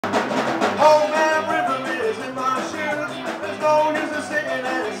Old man rhythm is in my shoes. There's no use in singing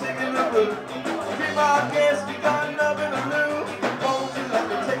and singing the blues. Be my guest, you got nothing to lose. Won't you let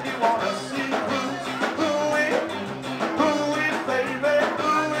me take you on a sea cruise? Ooh-wee, ooh-wee, baby,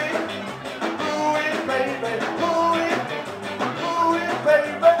 ooh-wee, ooh-wee, baby, ooh-wee, ooh-wee,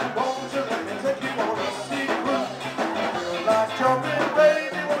 baby. Won't you let me take you on a sea cruise? Feel like jumping,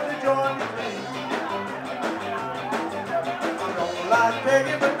 baby, won't you join me, please? I don't like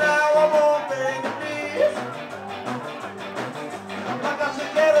begging, but now I won't beg your knees. I got to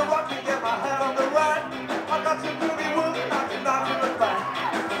get a rock and get my head on the right. I got to boogie woogie, I can knock in the back.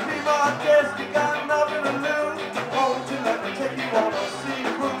 Be my guest, you got nothing to lose. Won't you let me take you on a sea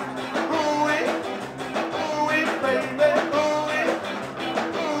cruise? Ooh-wee, ooh-wee, baby, ooh-wee,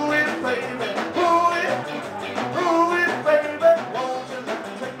 ooh-wee, baby, ooh-wee, ooh-wee, baby. Won't you let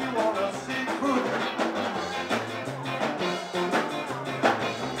me take you on a sea cruise?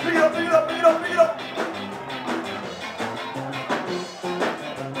 Pick it up, pick it up, pick it up, pick it up.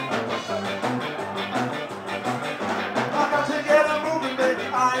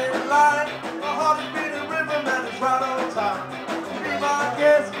 I ain't lying, my heart is beating rhythm and it's right on time. Be my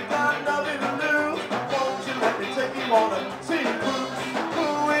guest, you got nothing to lose. Won't you let me take you on a sea cruise?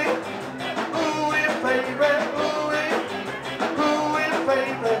 Ooh-wee, ooh-wee, baby, ooh-wee, ooh-wee,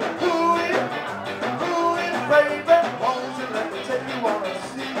 baby, ooh-wee, ooh-wee, baby. Won't you let me take you on a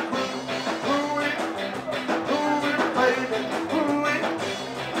sea cruise? Ooh-wee, ooh-wee, baby, ooh-wee,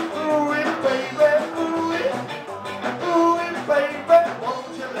 ooh-wee, baby, ooh-wee, ooh-wee, baby.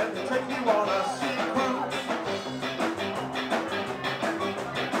 Let me take you on a sea cruise.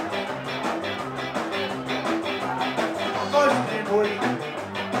 Nice boy.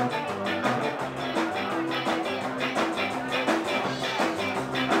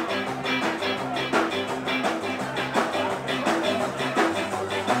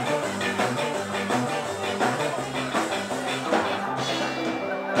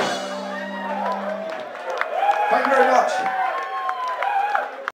 Thank you very much.